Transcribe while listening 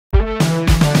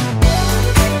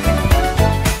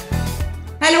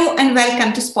and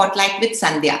welcome to Spotlight with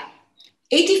Sandhya.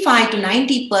 85 to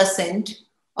 90%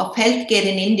 of healthcare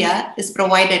in India is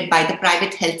provided by the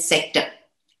private health sector.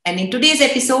 And in today's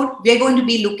episode, we are going to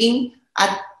be looking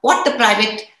at what the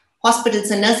private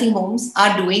hospitals and nursing homes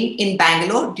are doing in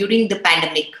Bangalore during the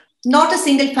pandemic. Not a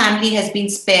single family has been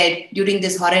spared during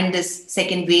this horrendous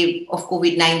second wave of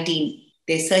COVID-19.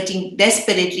 They're searching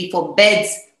desperately for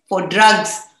beds, for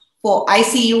drugs, for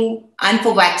ICU, and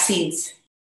for vaccines.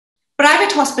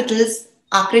 Private hospitals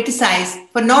are criticized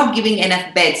for not giving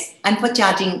enough beds and for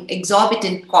charging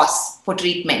exorbitant costs for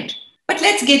treatment. But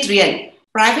let's get real.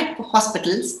 Private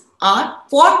hospitals are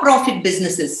for-profit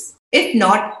businesses. If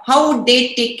not, how would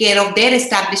they take care of their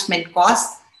establishment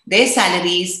costs, their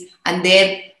salaries, and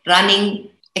their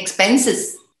running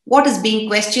expenses? What is being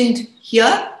questioned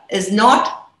here is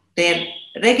not their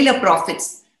regular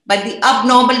profits, but the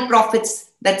abnormal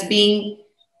profits that's being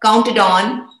counted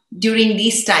on during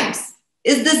these times.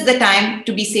 Is this the time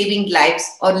to be saving lives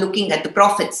or looking at the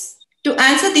profits? To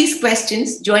answer these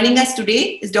questions, joining us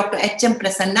today is Dr. HM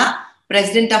Prasanna,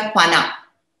 President of PHANA,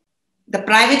 the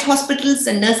Private Hospitals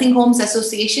and Nursing Homes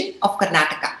Association of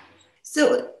Karnataka.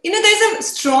 So, there's a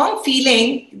strong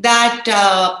feeling that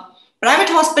private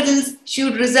hospitals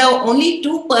should reserve only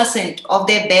 2% of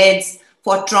their beds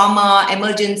for trauma,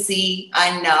 emergency,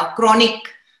 and chronic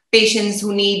patients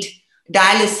who need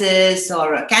dialysis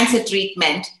or cancer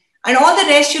treatment. And all the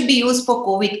rest should be used for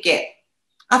COVID care.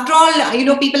 After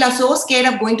all, people are so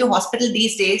scared of going to hospital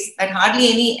these days that hardly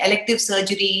any elective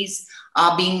surgeries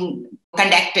are being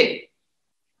conducted.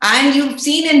 And you've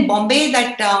seen in Bombay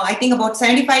that I think about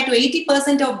 75 to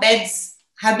 80% of beds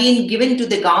have been given to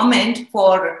the government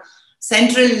for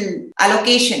central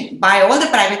allocation by all the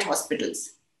private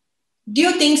hospitals. Do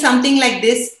you think something like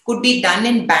this could be done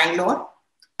in Bangalore?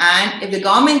 And if the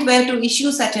government were to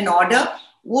issue such an order,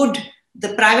 would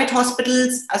the Private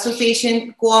Hospitals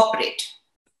Association cooperate?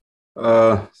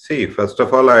 First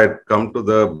of all, I'd come to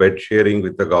the bed sharing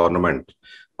with the government.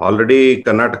 Already,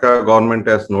 Karnataka government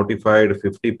has notified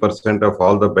 50% of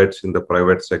all the beds in the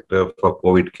private sector for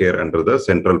COVID care under the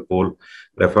central pool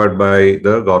referred by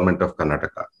the government of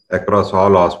Karnataka across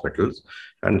all hospitals.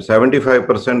 And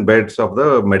 75% beds of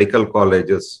the medical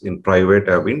colleges in private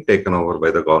have been taken over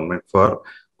by the government for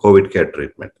COVID care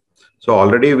treatment. So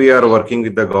already we are working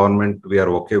with the government. We are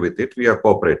okay with it. We are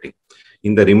cooperating.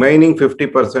 In the remaining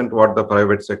 50%, what the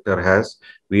private sector has,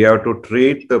 we have to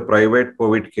treat the private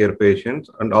COVID care patients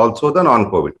and also the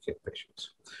non-COVID care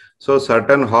patients. So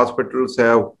certain hospitals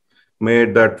have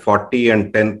made that 40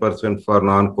 and 10% for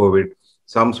non-COVID.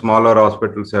 Some smaller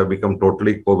hospitals have become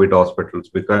totally COVID hospitals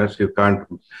because you can't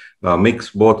mix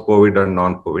both COVID and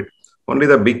non-COVID. Only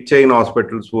the big chain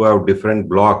hospitals who have different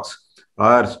blocks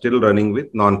are still running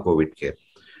with non-COVID care.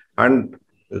 And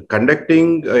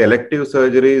conducting elective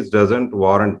surgeries doesn't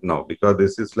warrant now because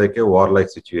this is like a war-like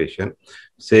situation.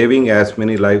 Saving as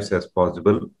many lives as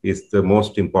possible is the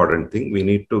most important thing. We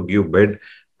need to give bed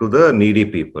to the needy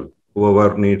people,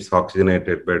 whoever needs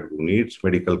oxygenated bed, who needs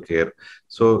medical care.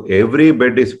 So every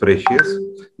bed is precious.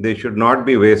 They should not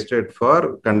be wasted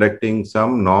for conducting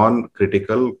some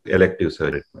non-critical elective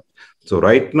surgery. So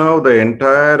right now, the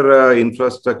entire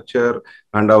infrastructure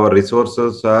and our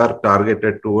resources are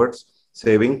targeted towards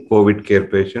saving COVID care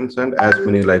patients and as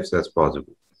many lives as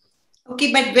possible.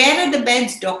 Okay, but where are the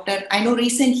beds, doctor? I know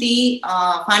recently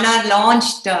PHANA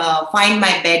launched Find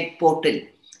My Bed portal.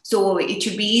 So it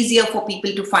should be easier for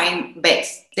people to find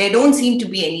beds. There don't seem to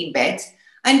be any beds.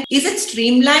 And is it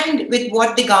streamlined with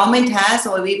what the government has,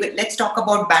 or let's talk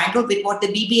about Bangalore with what the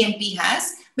BBMP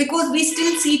has? Because we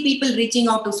still see people reaching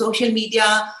out to social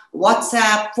media,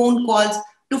 WhatsApp, phone calls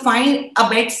to find a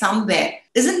bed somewhere.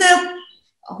 Isn't the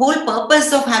whole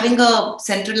purpose of having a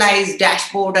centralized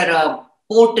dashboard or a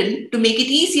portal to make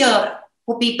it easier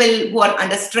for people who are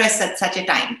under stress at such a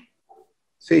time?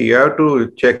 See, you have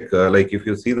to check, like if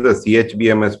you see the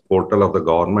CHBMS portal of the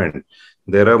government,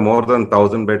 there are more than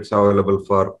 1,000 beds available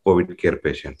for COVID care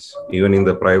patients, even in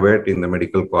the private, in the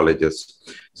medical colleges.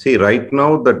 See, right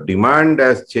now, the demand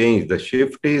has changed. The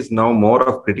shift is now more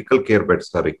of critical care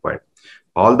beds are required.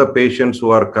 All the patients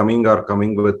who are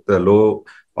coming with the low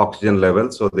oxygen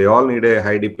levels. So they all need a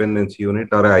high dependency unit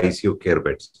or a ICU care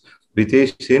beds, which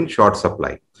is in short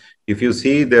supply. If you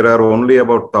see, there are only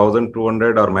about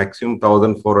 1,200 or maximum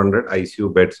 1,400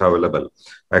 ICU beds available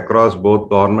across both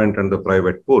government and the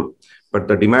private pool. But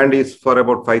the demand is for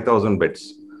about 5,000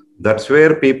 beds. That's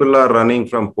where people are running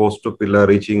from post to pillar,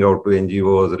 reaching out to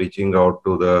NGOs, reaching out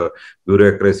to the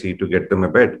bureaucracy to get them a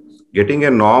bed. Getting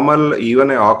a normal,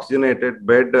 even an oxygenated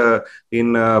bed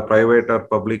in private or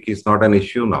public is not an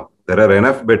issue now. There are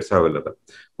enough beds available.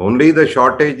 Only the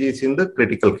shortage is in the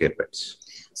critical care beds.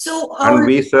 So, And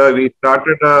we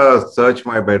started a Search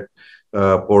My Bed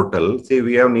portal. See,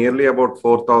 we have nearly about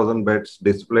 4,000 beds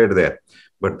displayed there.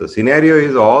 But the scenario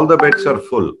is all the beds are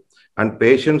full and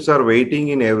patients are waiting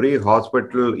in every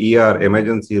hospital ER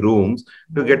emergency rooms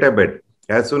to get a bed.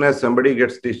 As soon as somebody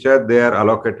gets discharged, they are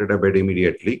allocated a bed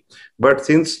immediately. But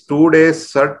since 2 days,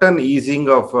 certain easing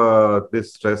of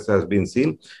this stress has been seen.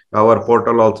 Our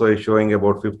portal also is showing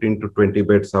about 15 to 20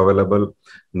 beds available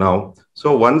now.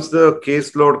 So once the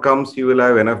caseload comes, you will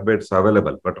have enough beds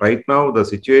available. But right now, the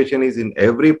situation is in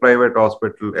every private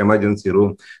hospital emergency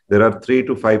room, there are 3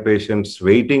 to 5 patients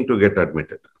waiting to get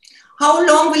admitted. How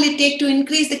long will it take to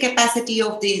increase the capacity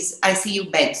of these ICU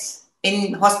beds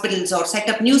in hospitals or set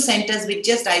up new centers with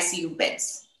just ICU beds?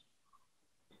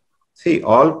 See,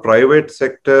 all private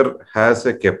sector has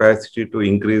a capacity to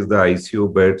increase the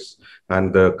ICU beds,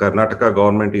 and the Karnataka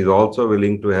government is also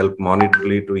willing to help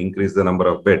monetarily to increase the number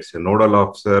of beds. A nodal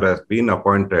officer has been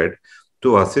appointed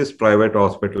to assist private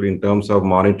hospital in terms of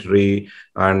monetary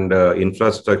and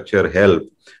infrastructure help.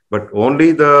 But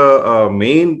only the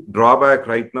main drawback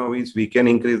right now is we can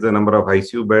increase the number of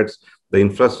ICU beds. The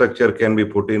infrastructure can be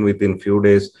put in within few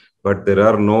days, but there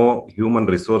are no human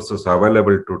resources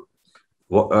available to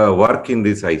work in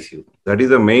this ICU. That is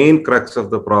the main crux of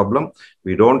the problem.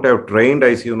 We don't have trained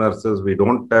ICU nurses. We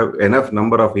don't have enough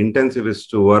number of intensivists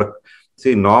to work.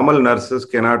 See, normal nurses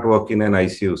cannot work in an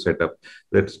ICU setup.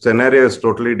 The scenario is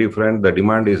totally different. The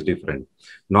demand is different.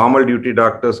 Normal duty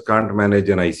doctors can't manage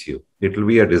an ICU. It will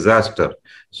be a disaster.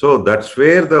 So that's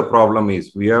where the problem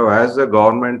is. We have asked the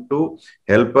government to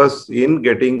help us in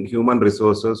getting human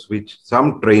resources, which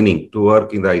some training to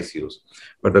work in the ICUs.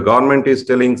 But the government is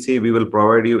telling, see, we will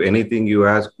provide you anything you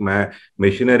ask,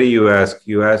 machinery you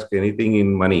ask anything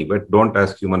in money, but don't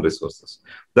ask human resources.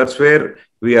 That's where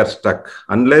we are stuck.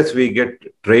 Unless we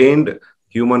get trained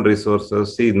human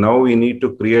resources, see, now we need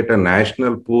to create a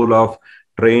national pool of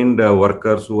trained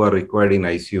workers who are required in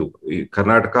ICU.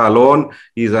 Karnataka alone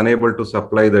is unable to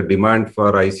supply the demand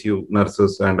for ICU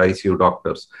nurses and ICU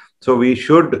doctors. So we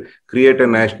should create a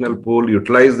national pool,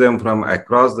 utilize them from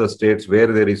across the states where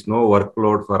there is no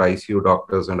workload for ICU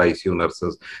doctors and ICU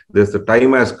nurses. The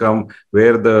time has come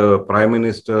where the Prime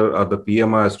Minister or the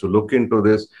PM has to look into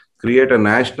this, create a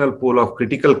national pool of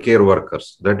critical care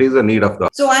workers. That is the need of the...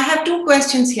 So I have two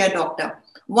questions here, Doctor.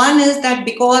 One is that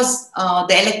because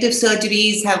the elective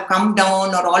surgeries have come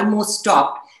down or almost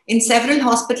stopped, in several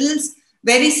hospitals,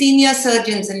 very senior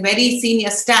surgeons and very senior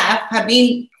staff have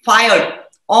been fired,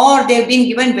 or they've been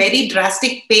given very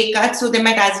drastic pay cuts, so they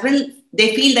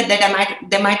feel that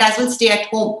they might as well stay at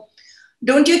home.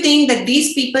 Don't you think that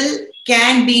these people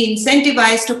can be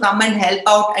incentivized to come and help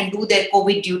out and do their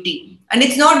COVID duty? And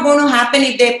it's not going to happen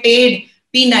if they're paid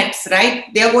peanuts,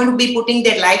 right? They're going to be putting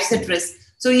their lives at risk.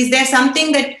 So is there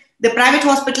something that the private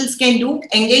hospitals can do,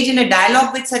 engage in a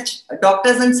dialogue with such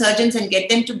doctors and surgeons and get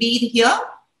them to be here?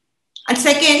 And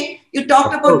second, you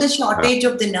talked about the shortage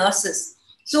of the nurses.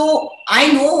 So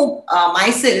I know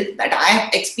myself that I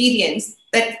have experienced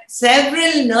that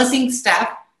several nursing staff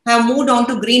have moved on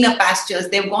to greener pastures.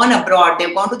 They've gone abroad.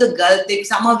 They've gone to the Gulf.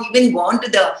 Some have even gone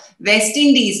to the West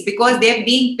Indies because they're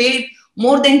being paid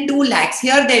more than 2 lakhs.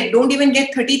 Here, they don't even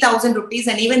get 30,000 rupees,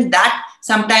 and even that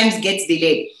sometimes gets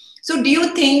delayed. So do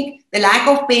you think the lack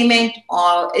of payment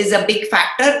is a big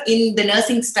factor in the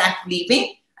nursing staff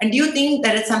leaving? And do you think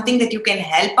that it's something that you can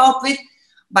help out with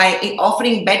by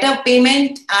offering better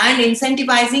payment and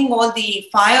incentivizing all the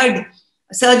fired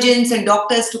surgeons and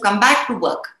doctors to come back to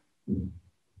work?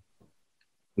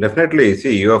 Definitely.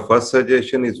 See, your first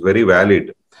suggestion is very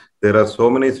valid. There are so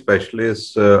many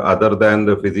specialists other than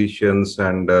the physicians,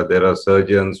 and there are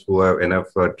surgeons who have enough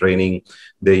training.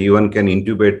 They even can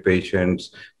intubate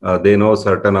patients. They know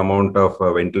certain amount of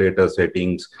ventilator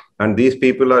settings, and these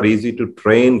people are easy to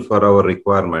train for our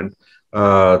requirement.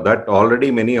 That already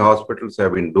many hospitals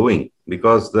have been doing,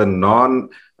 because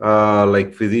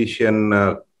the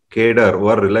physician cadre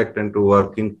were reluctant to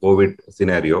work in COVID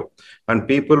scenario. And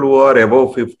people who are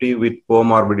above 50 with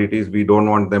comorbidities, we don't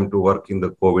want them to work in the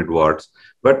COVID wards.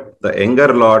 But the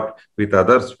younger lot with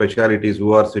other specialties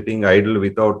who are sitting idle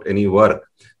without any work,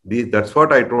 that's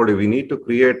what I told you. We need to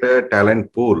create a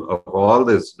talent pool of all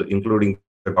this, including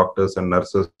doctors and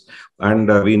nurses, and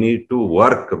we need to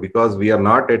work, because we are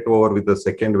not yet over with the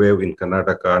second wave in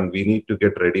Karnataka, and we need to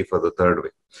get ready for the third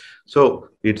wave. So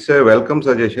it's a welcome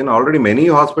suggestion. Already many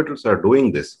hospitals are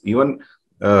doing this. Even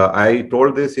I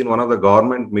told this in one of the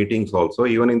government meetings also.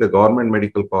 Even in the government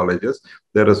medical colleges,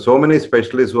 there are so many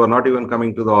specialists who are not even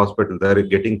coming to the hospital. They are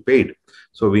getting paid.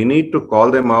 So we need to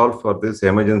call them out for this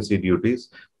emergency duties.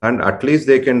 and at least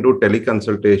they can do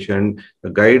teleconsultation,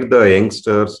 guide the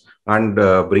youngsters, and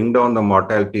bring down the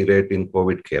mortality rate in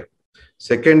COVID care.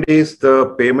 Second is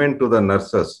the payment to the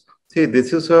nurses. See,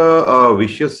 this is a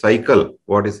vicious cycle,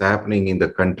 what is happening in the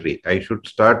country. I should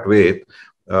start with,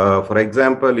 for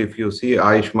example, if you see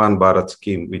Ayushman Bharat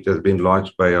scheme, which has been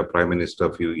launched by a Prime Minister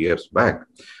a few years back,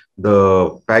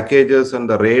 the packages and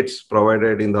the rates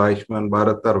provided in the Ayushman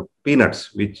Bharat are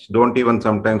peanuts, which don't even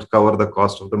sometimes cover the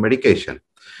cost of the medication.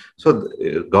 So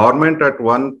the government at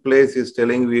one place is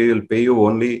telling we will pay you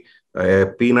only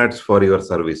peanuts for your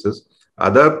services.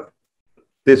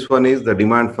 This one is the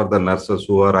demand for the nurses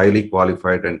who are highly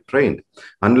qualified and trained.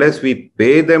 Unless we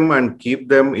pay them and keep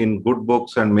them in good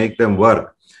books and make them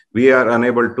work, we are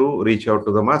unable to reach out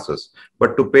to the masses.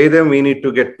 But to pay them, we need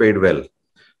to get paid well.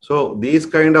 So these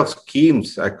kind of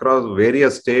schemes across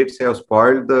various states have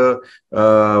spoiled the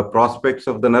prospects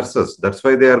of the nurses. That's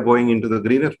why they are going into the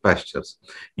greener pastures.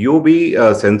 You be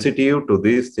sensitive to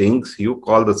these things. You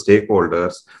call the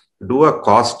stakeholders, do a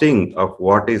costing of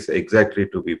what is exactly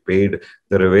to be paid.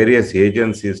 There are various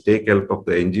agencies, take help of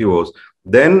the NGOs.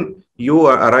 Then you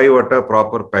arrive at a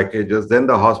proper packages. Then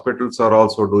the hospitals are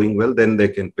also doing well. Then they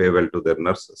can pay well to their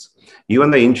nurses.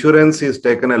 Even the insurance is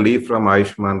taken a leaf from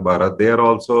Ayushman Bharat. They are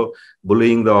also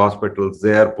bullying the hospitals.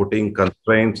 They are putting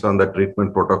constraints on the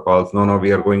treatment protocols. No,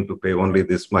 we are going to pay only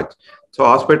this much. So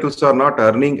hospitals are not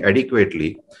earning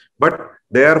adequately, but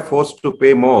they are forced to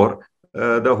pay more.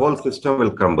 The whole system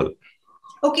will crumble.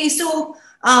 Okay, so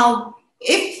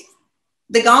if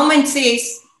the government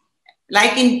says,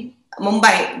 like in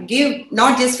Mumbai, give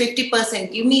not just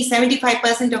 50%, give me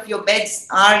 75% of your beds.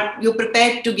 Are you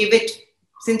prepared to give it,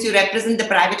 since you represent the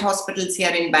private hospitals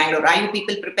here in Bangalore? Are you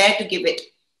people prepared to give it?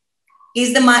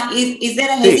 Is there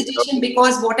a hesitation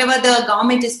because whatever the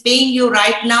government is paying you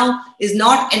right now is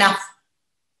not enough?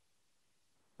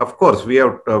 Of course, we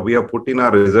have put in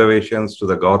our reservations to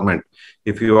the government.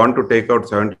 If you want to take out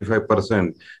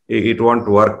 75%, it won't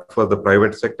work for the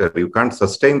private sector. You can't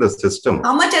sustain the system.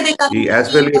 How much are they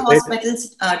covering the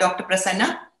hospitals, Dr.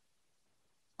 Prasanna?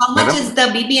 How much is the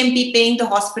BBMP paying the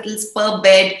hospitals per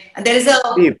bed? And there is a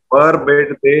per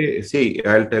bed.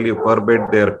 I'll tell you, per bed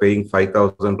they are paying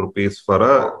 5,000 rupees for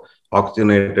a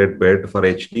oxygenated bed. For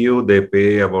HDU, they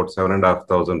pay about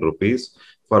 7,500 rupees.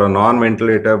 For a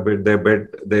non-ventilator bed,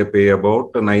 they pay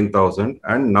about 9,000.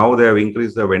 And now they have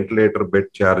increased the ventilator bed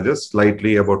charges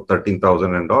slightly, about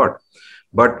 13,000 and odd.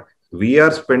 But we are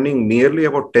spending nearly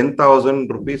about 10,000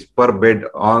 rupees per bed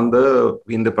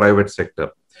in the private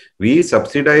sector. We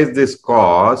subsidize this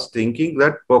cost thinking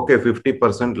that, okay,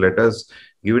 50%, let us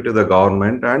give it to the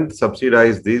government and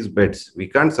subsidize these beds. We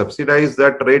can't subsidize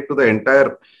that rate to the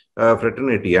entire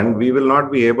fraternity, and we will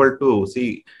not be able to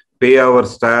pay our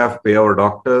staff, pay our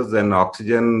doctors, and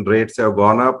oxygen rates have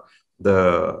gone up.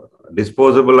 The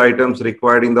disposable items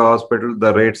required in the hospital,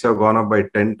 the rates have gone up by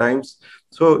 10 times.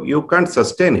 So you can't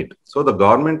sustain it. So the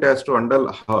government has to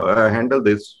handle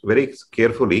this very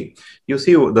carefully. You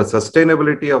see the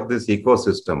sustainability of this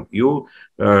ecosystem.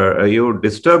 You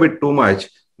disturb it too much,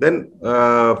 then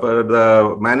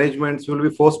the managements will be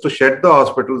forced to shed the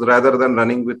hospitals rather than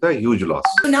running with a huge loss.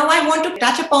 So now I want to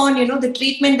touch upon, the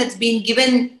treatment that's being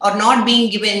given or not being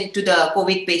given to the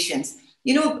COVID patients.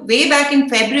 Way back in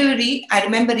February, I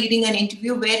remember reading an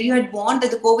interview where you had warned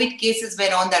that the COVID cases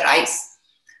were on the rise.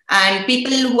 And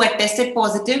people who had tested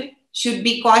positive should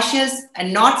be cautious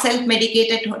and not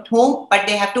self-medicated at home, but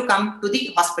they have to come to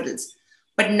the hospitals.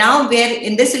 But now we're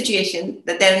in this situation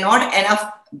that there are not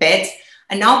enough beds.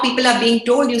 And now people are being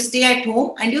told you stay at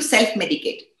home and you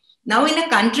self-medicate. Now in a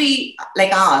country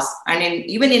like ours, and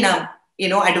even in a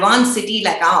advanced city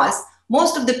like ours,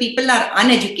 most of the people are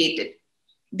uneducated.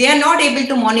 They are not able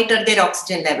to monitor their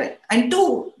oxygen level. And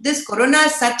two, this corona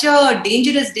is such a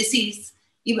dangerous disease.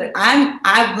 Even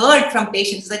I've heard from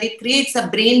patients that it creates a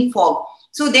brain fog.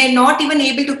 So they're not even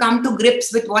able to come to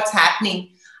grips with what's happening.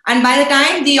 And by the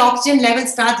time the oxygen level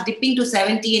starts dipping to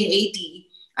 70 and 80,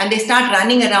 and they start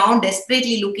running around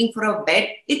desperately looking for a bed,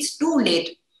 it's too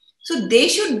late. So they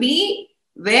should be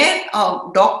where a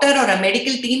doctor or a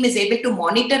medical team is able to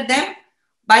monitor them.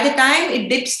 By the time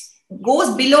it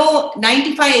goes below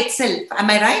 95 itself. Am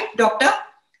I right, doctor?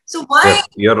 So why? Yes,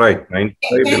 you're right.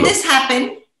 95 can this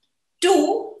happen?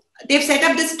 Two, they've set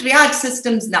up these triage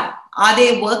systems now. Are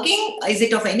they working? Is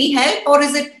it of any help? Or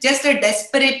is it just a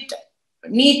desperate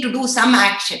need to do some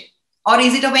action? Or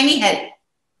is it of any help?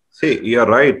 See, you're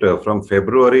right. From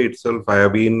February itself, I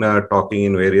have been talking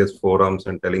in various forums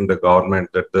and telling the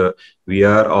government that we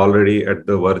are already at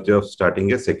the verge of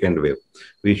starting a second wave.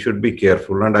 We should be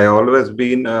careful. And I always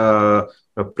been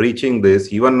preaching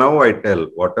this. Even now I tell,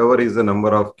 whatever is the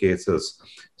number of cases,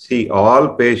 See, all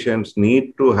patients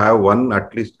need to have one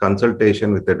at least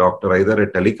consultation with a doctor, either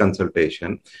a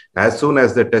teleconsultation, as soon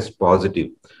as they test positive.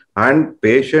 And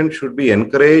patients should be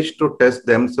encouraged to test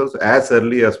themselves as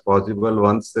early as possible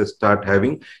once they start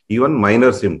having even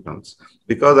minor symptoms.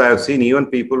 Because I have seen even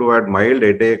people who had mild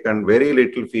headache and very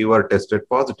little fever tested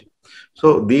positive.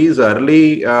 So these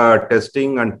early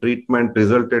testing and treatment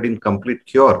resulted in complete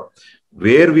cure.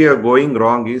 Where we are going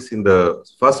wrong is in the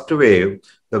first wave,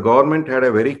 the government had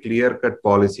a very clear-cut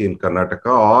policy in Karnataka.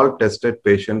 All tested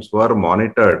patients were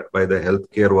monitored by the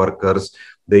healthcare workers.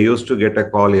 They used to get a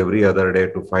call every other day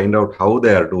to find out how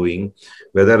they are doing,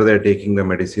 whether they're taking the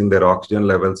medicine, their oxygen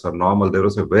levels are normal. There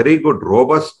was a very good,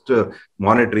 robust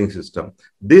monitoring system.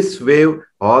 This wave,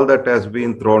 all that has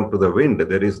been thrown to the wind.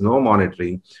 There is no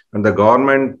monitoring. And the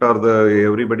government or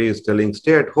everybody is telling,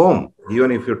 stay at home,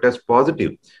 even if you test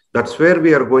positive. That's where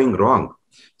we are going wrong.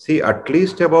 See, at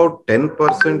least about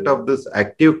 10% of these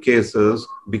active cases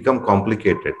become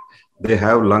complicated. They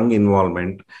have lung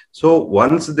involvement. So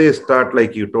once they start,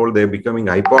 like you told, they're becoming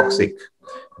hypoxic,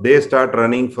 they start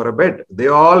running for a bed. They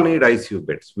all need ICU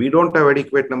beds. We don't have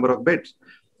adequate number of beds.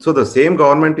 So the same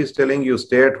government is telling you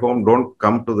stay at home, don't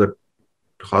come to the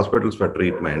hospitals for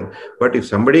treatment. But if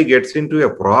somebody gets into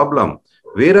a problem,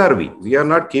 where are we? We are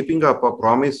not keeping up a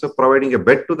promise of providing a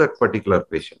bed to that particular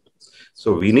patient.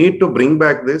 So we need to bring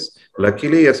back this.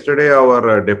 Luckily, yesterday,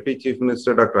 our Deputy Chief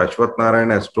Minister, Dr. Ashwath Narayan,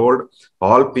 has told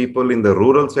all people in the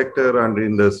rural sector and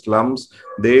in the slums,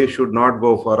 they should not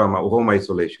go for home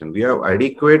isolation. We have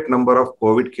adequate number of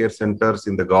COVID care centers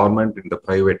in the government, in the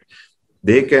private.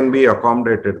 They can be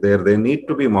accommodated there. They need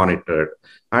to be monitored.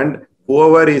 And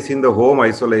whoever is in the home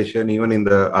isolation, even in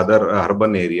the other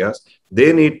urban areas,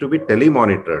 they need to be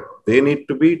telemonitored. They need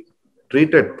to be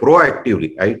treated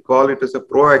proactively. I call it as a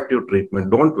proactive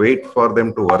treatment. Don't wait for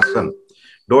them to worsen.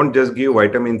 Don't just give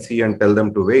vitamin C and tell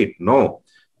them to wait. No.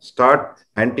 Start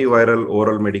antiviral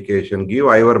oral medication, give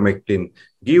ivermectin,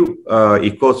 give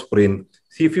ecosprin.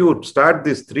 See, if you start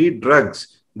these 3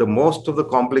 drugs, the most of the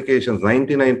complications,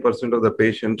 99% of the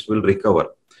patients will recover.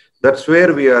 That's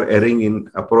where we are erring in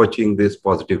approaching these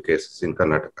positive cases in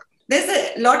Karnataka. There's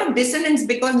a lot of dissonance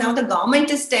because now the government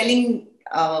is telling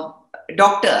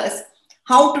doctors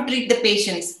how to treat the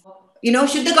patients.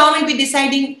 Should the government be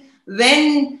deciding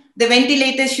when the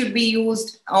ventilators should be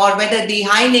used or whether the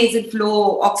high nasal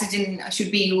flow oxygen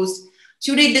should be used?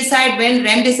 Should it decide when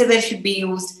remdesivir should be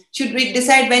used? Should we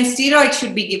decide when steroids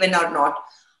should be given or not?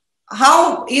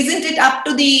 How isn't it up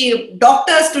to the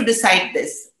doctors to decide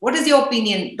this? What is your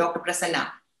opinion, Dr. Prasanna?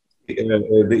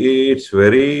 It's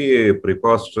very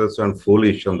preposterous and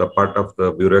foolish on the part of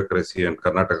the bureaucracy and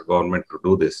Karnataka government to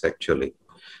do this actually.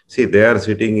 See, they are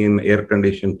sitting in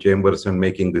air-conditioned chambers and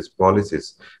making these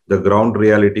policies. The ground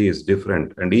reality is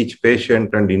different and each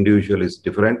patient and individual is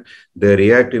different. They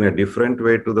react in a different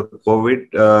way to the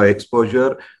COVID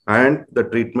exposure and the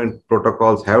treatment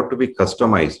protocols have to be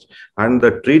customized. And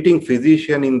the treating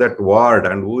physician in that ward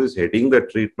and who is heading the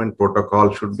treatment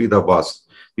protocol should be the boss.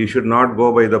 You should not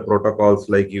go by the protocols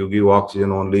like you give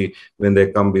oxygen only when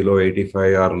they come below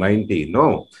 85 or 90.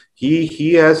 No,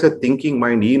 he has a thinking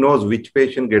mind. He knows which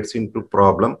patient gets into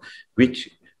problem, which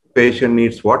patient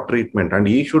needs what treatment, and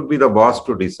he should be the boss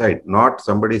to decide, not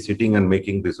somebody sitting and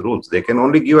making these rules. They can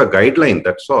only give a guideline,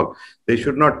 that's all. They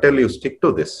should not tell you stick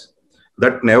to this.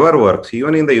 That never works.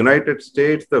 Even in the United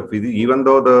States, even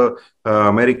though the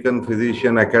American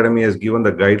Physician Academy has given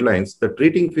the guidelines, the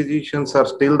treating physicians are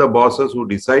still the bosses who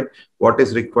decide what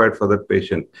is required for that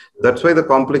patient. That's why the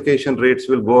complication rates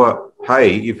will go high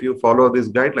if you follow these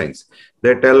guidelines.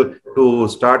 They tell to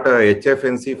start a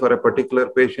HFNC for a particular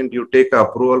patient, you take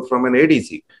approval from an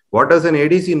ADC. What does an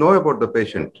ADC know about the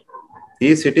patient? He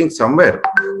is sitting somewhere.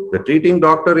 The treating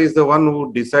doctor is the one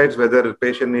who decides whether the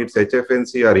patient needs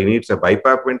HFNC or he needs a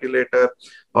BiPAP ventilator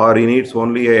or he needs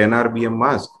only a NRBM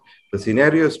mask. The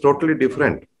scenario is totally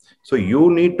different. So you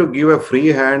need to give a free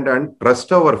hand and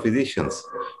trust our physicians.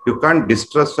 You can't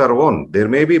distrust our own. There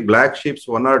may be black sheep,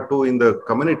 1 or 2 in the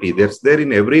community. That's there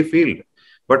in every field.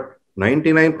 But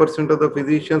 99% of the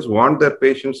physicians want their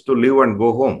patients to live and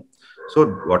go home. So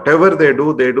whatever they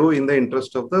do in the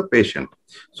interest of the patient.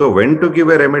 So when to give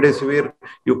a remdesivir,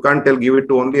 you can't give it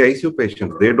to only ICU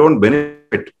patients. They don't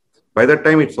benefit. By the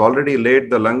time it's already late,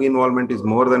 the lung involvement is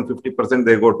more than 50%,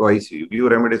 they go to ICU. You give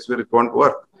remdesivir, it won't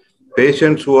work.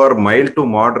 Patients who are mild to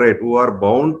moderate, who are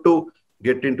bound to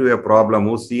get into a problem,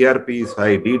 whose CRP is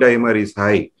high, D-dimer is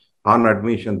high on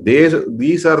admission,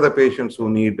 these are the patients who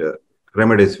need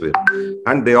remdesivir.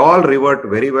 And they all revert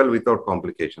very well without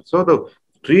complications. So the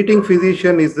Treating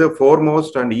physician is the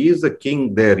foremost and he is the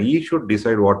king there. He should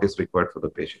decide what is required for the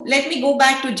patient. Let me go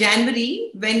back to January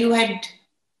when you had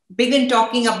begun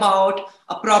talking about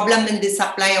a problem in the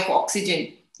supply of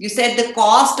oxygen. You said the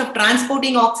cost of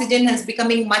transporting oxygen has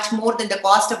becoming much more than the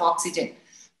cost of oxygen.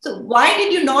 So why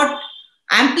did you not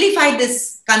amplify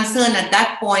this concern at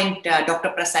that point,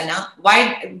 Dr. Prasanna?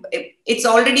 Why, it's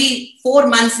already 4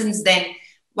 months since then.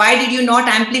 Why did you not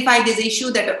amplify this issue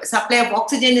that supply of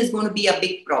oxygen is going to be a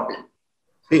big problem?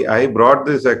 See, I brought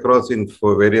this across in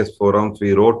various forums.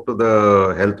 We wrote to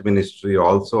the health ministry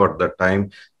also at that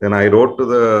time. Then I wrote to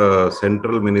the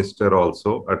central minister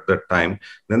also at that time.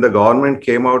 Then the government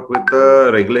came out with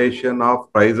the regulation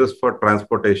of prices for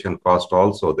transportation cost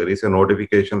also. There is a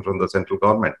notification from the central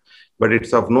government, but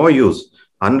it's of no use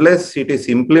unless it is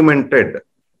implemented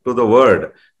to the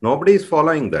word. Nobody is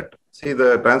following that. See,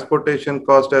 the transportation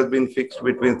cost has been fixed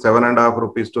between 7.5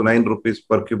 rupees to 9 rupees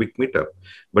per cubic meter.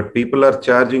 But people are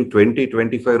charging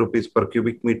 20-25 rupees per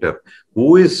cubic meter.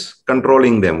 Who is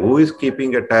controlling them? Who is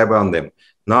keeping a tab on them?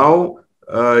 Now,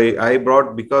 I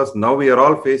brought, because now we are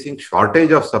all facing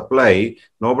shortage of supply.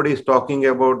 Nobody is talking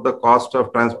about the cost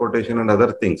of transportation and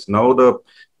other things. Now, the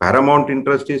paramount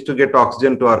interest is to get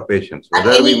oxygen to our patients.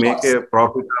 Whether we make a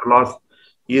profit or loss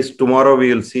is tomorrow,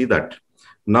 we will see that.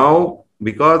 Now,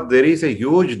 because there is a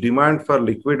huge demand for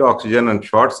liquid oxygen and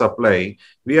short supply,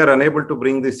 we are unable to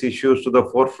bring these issues to the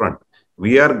forefront.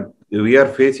 We are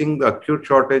facing the acute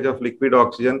shortage of liquid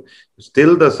oxygen.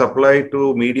 Still, the supply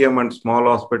to medium and small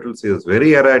hospitals is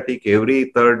very erratic.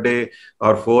 Every third day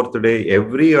or fourth day,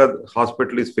 every other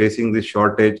hospital is facing this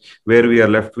shortage where we are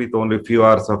left with only a few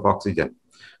hours of oxygen.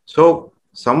 So,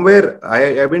 somewhere I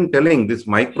have been telling this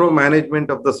micromanagement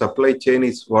of the supply chain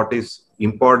is what is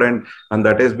important, and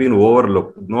that has been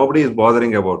overlooked. Nobody is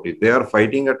bothering about it. They are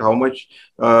fighting at how much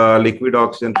liquid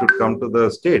oxygen should come to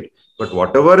the state. But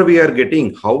whatever we are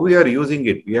getting, how we are using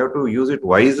it, we have to use it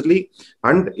wisely,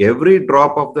 and every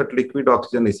drop of that liquid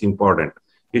oxygen is important.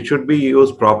 It should be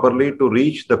used properly to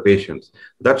reach the patients.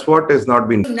 That's what has not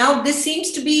been. Now, this seems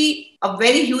to be a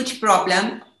very huge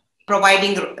problem,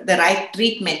 providing the right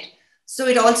treatment. So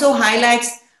it also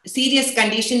highlights serious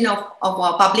condition of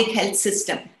our public health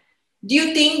system. Do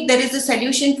you think there is a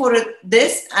solution for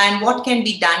this, and what can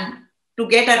be done to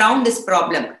get around this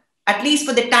problem? At least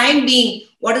for the time being,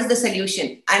 what is the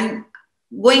solution? And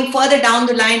going further down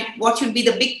the line, what should be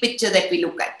the big picture that we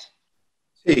look at?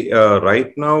 See,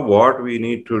 right now, what we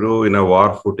need to do in a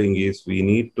war footing is we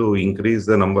need to increase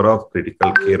the number of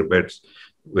critical care beds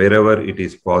wherever it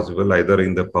is possible, either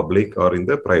in the public or in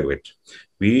the private.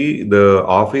 The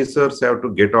officers have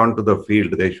to get onto the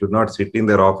field. They should not sit in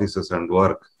their offices and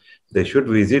work. They should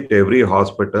visit every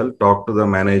hospital, talk to the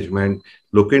management,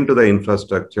 look into the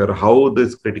infrastructure, how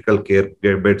this critical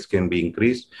care beds can be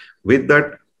increased. With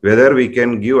that, whether we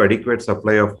can give adequate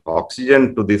supply of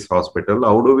oxygen to this hospital,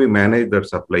 how do we manage that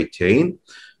supply chain,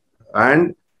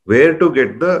 and where to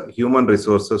get the human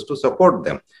resources to support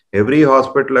them. Every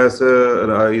hospital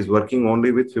is working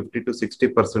only with 50 to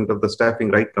 60% of the staffing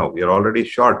right now. We are already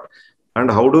short. And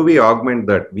how do we augment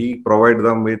that? We provide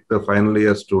them with the final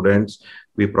year students.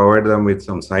 We provide them with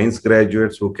some science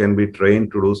graduates who can be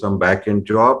trained to do some back-end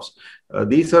jobs.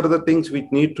 These are the things which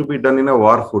need to be done in a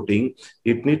war footing.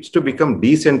 It needs to become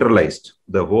decentralized.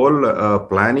 The whole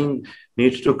planning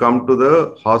needs to come to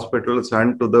the hospitals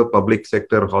and to the public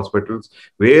sector hospitals,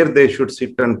 where they should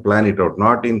sit and plan it out,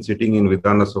 not in sitting in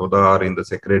Vidhana Sabha or in the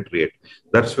secretariat.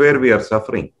 That's where we are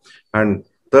suffering. And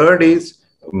third is,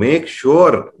 make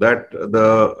sure that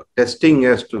the testing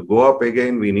has to go up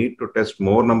again. We need to test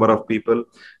more number of people.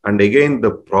 And again, the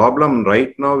problem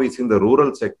right now is in the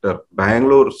rural sector.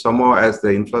 Bangalore somehow has the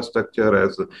infrastructure,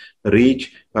 has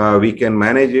reach. We can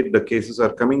manage it. The cases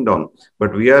are coming down.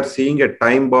 But we are seeing a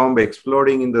time bomb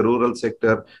exploding in the rural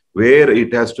sector, where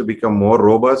it has to become more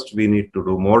robust. We need to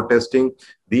do more testing.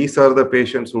 These are the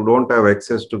patients who don't have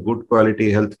access to good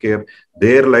quality health care.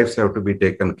 Their lives have to be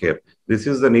taken care. This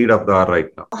is the need of the hour right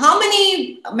now. How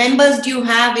many members do you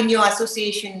have in your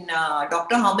association,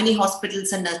 doctor? How many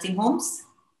hospitals and nursing homes?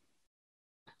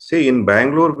 See, in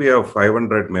Bangalore, we have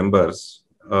 500 members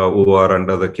who are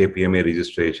under the KPMA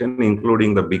registration,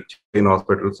 including the big chain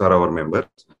hospitals are our members.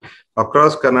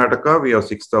 Across Karnataka, we have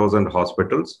 6,000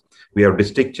 hospitals. We have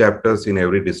district chapters in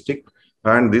every district.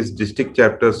 And these district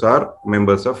chapters are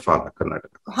members of PHANA,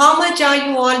 Karnataka. How much are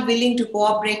you all willing to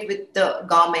cooperate with the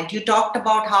government? You talked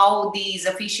about how these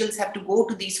officials have to go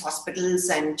to these hospitals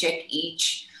and check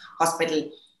each hospital.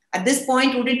 At this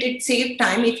point, wouldn't it save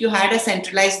time if you had a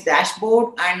centralized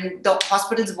dashboard and the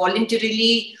hospitals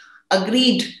voluntarily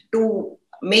agreed to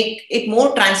make it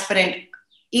more transparent?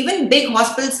 Even big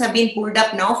hospitals have been pulled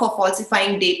up now for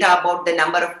falsifying data about the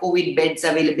number of COVID beds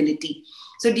availability.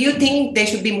 So do you think there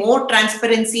should be more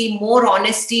transparency, more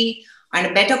honesty, and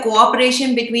a better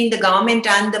cooperation between the government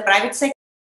and the private sector?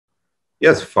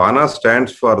 Yes, PHANA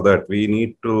stands for that. We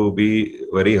need to be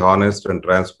very honest and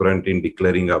transparent in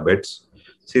declaring our bets.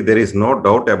 See, there is no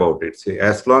doubt about it. See,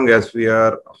 as long as we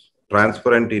are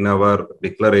transparent in our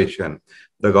declaration,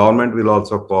 the government will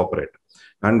also cooperate.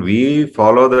 And we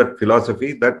follow that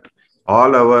philosophy that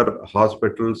all our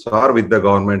hospitals are with the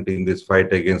government in this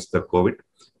fight against the COVID.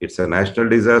 It's a national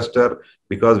disaster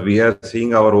because we are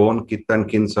seeing our own kith and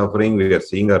kin suffering. We are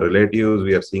seeing our relatives.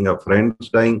 We are seeing our friends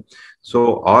dying.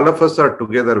 So all of us are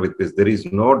together with this. There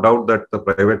is no doubt that the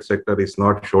private sector is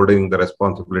not shouldering the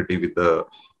responsibility with the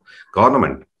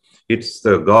government. It's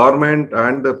the government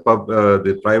and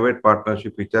the private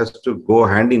partnership which has to go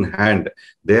hand in hand.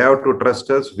 They have to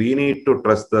trust us. We need to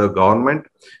trust the government.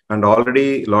 And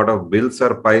already a lot of bills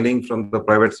are piling from the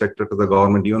private sector to the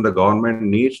government. Even the government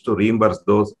needs to reimburse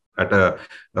those at a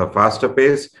faster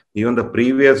pace. Even the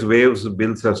previous waves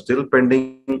bills are still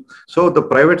pending. So the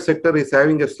private sector is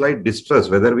having a slight distress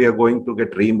whether we are going to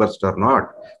get reimbursed or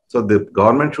not. So the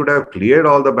government should have cleared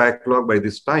all the backlog by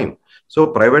this time. So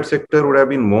private sector would have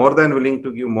been more than willing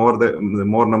to give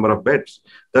more number of beds.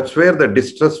 That's where the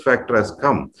distress factor has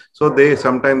come. So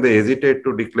sometimes they hesitate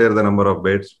to declare the number of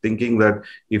beds, thinking that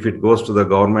if it goes to the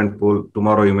government pool,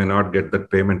 tomorrow you may not get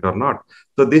that payment or not.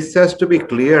 So this has to be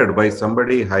cleared by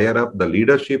somebody higher up. The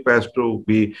leadership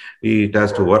it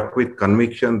has to work with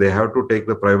conviction. They have to take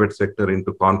the private sector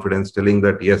into confidence, telling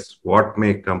that, yes, what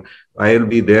may come, I'll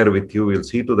be there with you. We'll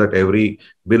see to that every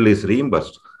bill is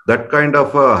reimbursed. That kind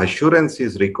of assurance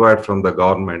is required from the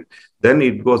government. Then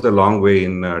it goes a long way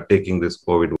in taking this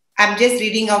COVID. I'm just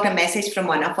reading out a message from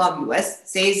one of our viewers.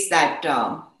 Says that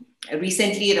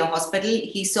recently at a hospital,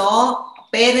 he saw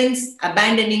parents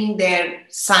abandoning their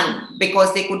son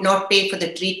because they could not pay for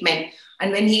the treatment.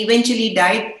 And when he eventually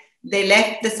died, they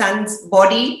left the son's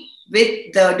body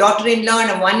with the daughter-in-law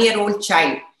and a 1-year-old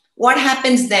child. What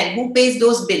happens then? Who pays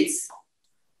those bills?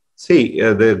 See,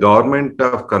 the government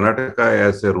of Karnataka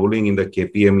has a ruling in the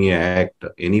KPME Act.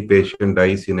 Any patient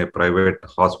dies in a private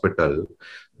hospital,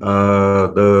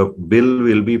 the bill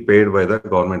will be paid by the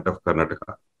government of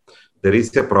Karnataka. There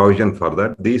is a provision for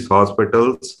that. These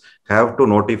hospitals have to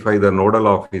notify the nodal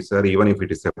officer, even if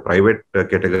it is a private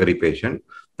category patient,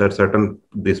 that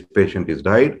this patient is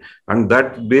died, and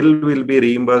that bill will be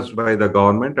reimbursed by the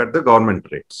government at the government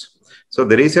rates. So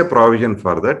there is a provision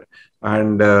for that.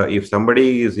 And if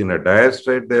somebody is in a dire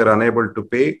strait, they are unable to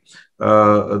pay,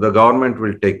 the government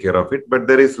will take care of it. But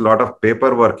there is a lot of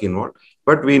paperwork involved.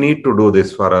 But we need to do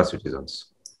this for our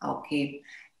citizens. Okay.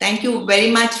 Thank you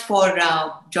very much for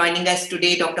joining us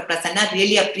today, Dr. Prasanna.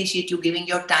 Really appreciate you giving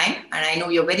your time. And I know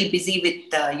you're very busy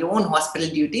with your own hospital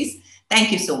duties.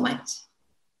 Thank you so much.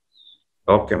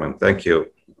 Okay, ma'am. Thank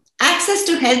you. Access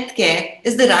to healthcare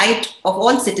is the right of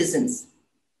all citizens.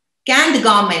 Can the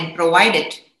government provide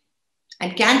it?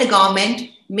 And can the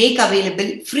government make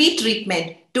available free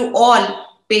treatment to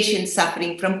all patients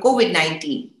suffering from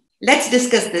COVID-19? Let's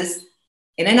discuss this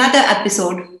in another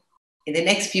episode in the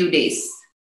next few days.